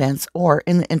discovered evidence, or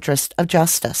in the interest of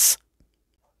justice.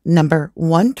 Number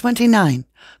 129.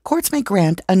 Courts may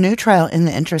grant a new trial in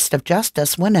the interest of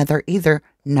justice whenever either,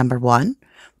 number 1,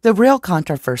 the real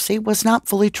controversy was not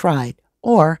fully tried,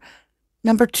 or,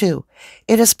 number 2,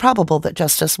 it is probable that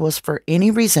justice was for any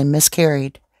reason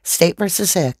miscarried. State v.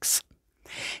 Hicks.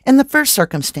 In the first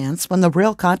circumstance, when the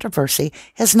real controversy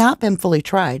has not been fully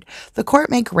tried, the court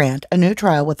may grant a new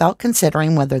trial without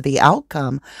considering whether the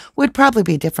outcome would probably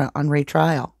be different on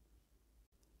retrial.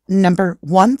 Number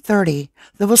 130.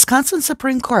 The Wisconsin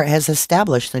Supreme Court has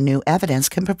established the new evidence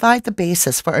can provide the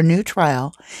basis for a new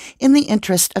trial in the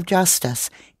interest of justice.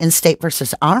 In State v.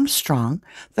 Armstrong,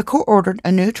 the court ordered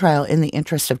a new trial in the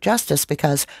interest of justice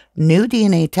because new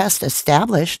DNA tests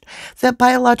established that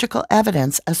biological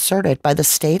evidence asserted by the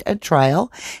state at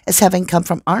trial as having come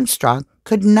from Armstrong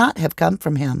could not have come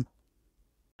from him.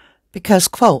 because,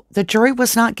 quote, the jury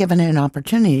was not given an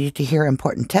opportunity to hear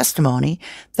important testimony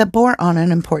that bore on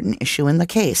an important issue in the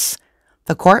case.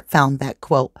 The court found that,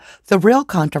 quote, the real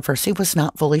controversy was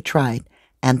not fully tried,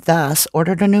 and thus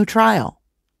ordered a new trial.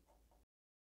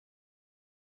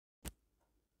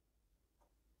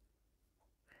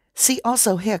 See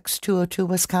also Hicks 202,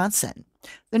 Wisconsin.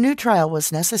 The new trial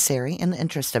was necessary in the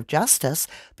interest of justice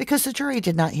because the jury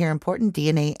did not hear important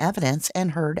DNA evidence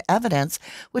and heard evidence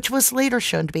which was later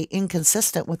shown to be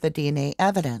inconsistent with the DNA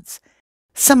evidence.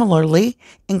 Similarly,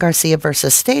 in Garcia v.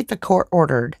 State, the court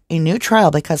ordered a new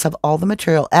trial because of all the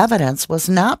material evidence was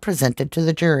not presented to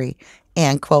the jury,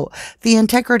 and, quote, the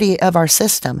integrity of our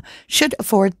system should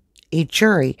afford a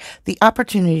jury the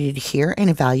opportunity to hear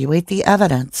and evaluate the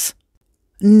evidence.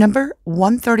 Number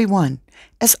 131.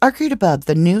 As argued above,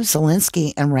 the new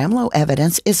Zielinski and Ramlow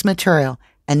evidence is material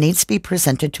and needs to be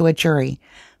presented to a jury.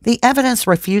 The evidence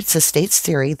refutes the state's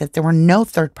theory that there were no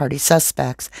third-party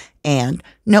suspects and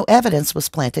no evidence was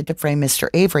planted to frame Mr.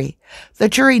 Avery. The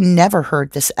jury never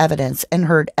heard this evidence and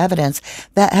heard evidence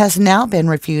that has now been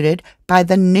refuted by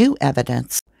the new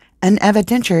evidence. An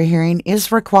evidentiary hearing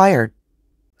is required.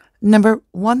 Number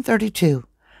 132.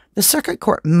 The circuit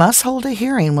court must hold a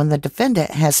hearing when the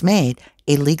defendant has made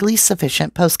a legally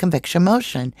sufficient post-conviction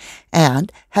motion and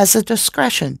has the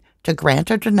discretion to grant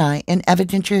or deny an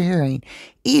evidentiary hearing,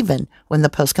 even when the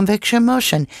post-conviction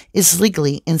motion is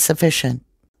legally insufficient.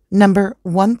 Number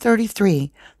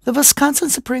 133. The Wisconsin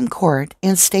Supreme Court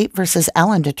in State v.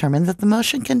 Allen determined that the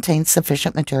motion contains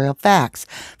sufficient material facts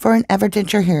for an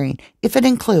evidentiary hearing if it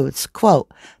includes, quote,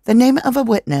 the name of a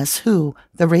witness, who,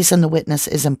 the reason the witness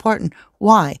is important,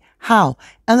 why, how,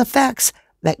 and the facts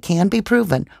that can be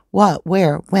proven, what,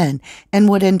 where, when, and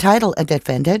would entitle a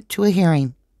defendant to a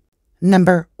hearing.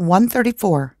 Number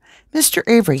 134. Mr.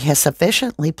 Avery has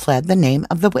sufficiently pled the name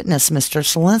of the witness, Mr.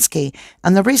 Zielinski,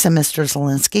 and the reason Mr.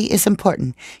 Zielinski is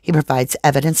important. He provides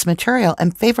evidence material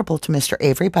and favorable to Mr.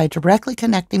 Avery by directly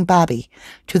connecting Bobby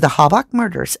to the Halbach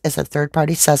murders as a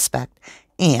third-party suspect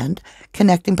and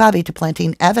connecting Bobby to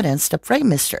planting evidence to frame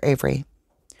Mr. Avery.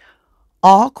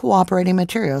 All cooperating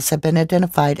materials have been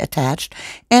identified, attached,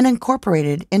 and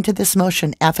incorporated into this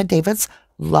motion: affidavits,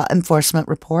 law enforcement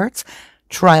reports,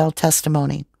 trial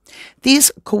testimony.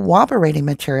 These corroborating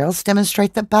materials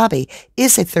demonstrate that Bobby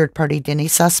is a third-party Denny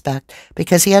suspect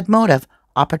because he had motive,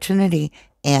 opportunity,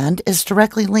 and is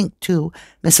directly linked to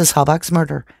Mrs. Halbach's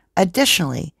murder.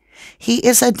 Additionally, he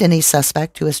is a Denny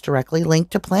suspect who is directly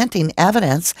linked to planting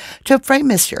evidence to frame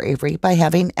Mr. Avery by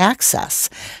having access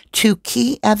to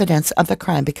key evidence of the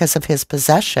crime because of his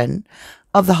possession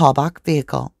of the Halbach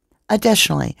vehicle.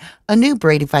 Additionally, a new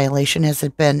Brady violation has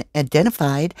been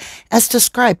identified as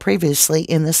described previously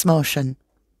in this motion.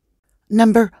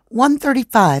 Number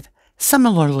 135.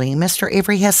 Similarly, Mr.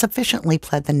 Avery has sufficiently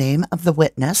pled the name of the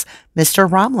witness, Mr.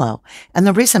 Ramlow, and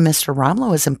the reason Mr.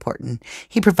 Ramlow is important.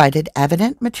 He provided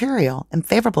evident material and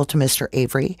favorable to Mr.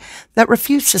 Avery that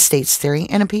refutes the state's theory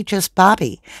and impeaches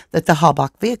Bobby that the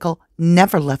Halbach vehicle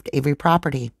never left Avery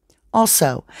property.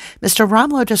 Also, Mr.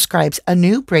 Ramlow describes a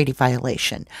new Brady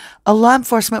violation. A law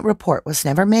enforcement report was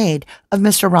never made of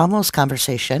Mr. Ramlow's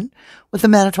conversation with the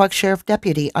Manitowoc Sheriff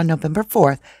Deputy on November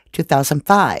 4th,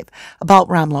 2005, about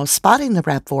Ramlow spotting the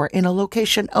RAV4 in a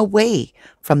location away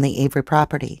from the Avery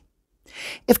property.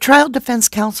 If trial defense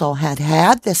counsel had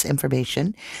had this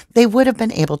information, they would have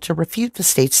been able to refute the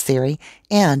state's theory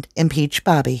and impeach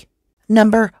Bobby.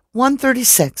 Number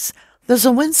 136. The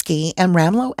Zielinski and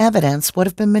Ramlow evidence would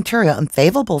have been material and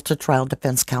favorable to trial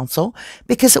defense counsel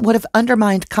because it would have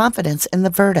undermined confidence in the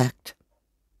verdict.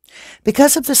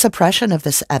 Because of the suppression of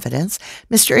this evidence,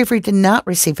 Mr. Avery did not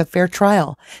receive a fair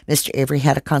trial. Mr. Avery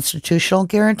had a constitutional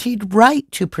guaranteed right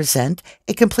to present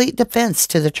a complete defense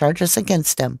to the charges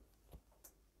against him.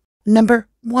 Number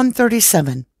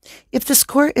 137. If this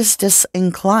court is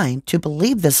disinclined to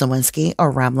believe the Zielinski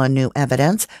or Ramlow new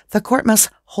evidence, the court must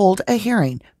hold a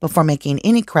hearing before making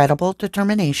any credible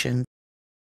determination.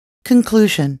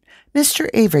 Conclusion. Mr.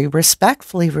 Avery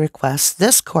respectfully requests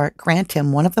this court grant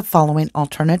him one of the following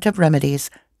alternative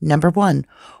remedies. Number 1.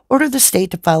 Order the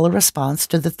state to file a response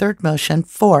to the third motion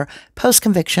for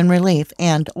post-conviction relief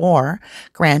and or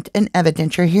grant an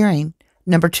evidentiary hearing.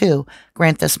 Number 2,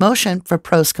 grant this motion for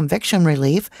post-conviction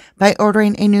relief by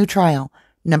ordering a new trial.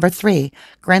 Number 3,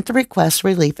 grant the request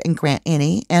relief and grant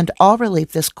any and all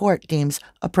relief this court deems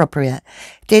appropriate.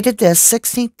 Dated this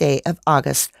 16th day of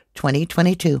August,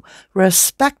 2022.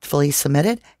 Respectfully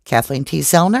submitted, Kathleen T.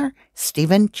 Zellner,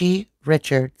 Stephen G.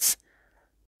 Richards.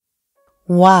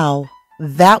 Wow.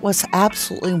 That was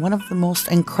absolutely one of the most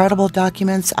incredible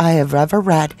documents I have ever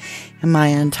read in my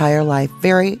entire life.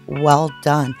 Very well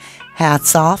done.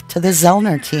 Hats off to the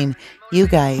Zellner team. You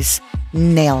guys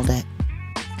nailed it.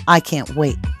 I can't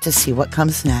wait to see what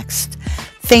comes next.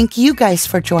 Thank you guys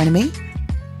for joining me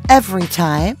every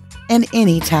time and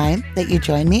any time that you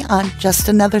join me on Just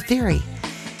Another Theory.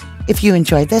 If you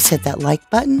enjoyed this, hit that like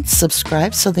button,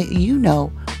 subscribe so that you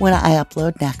know when I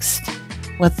upload next.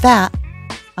 With that,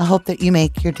 I hope that you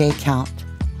make your day count.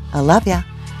 I love ya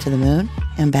to the moon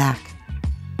and back.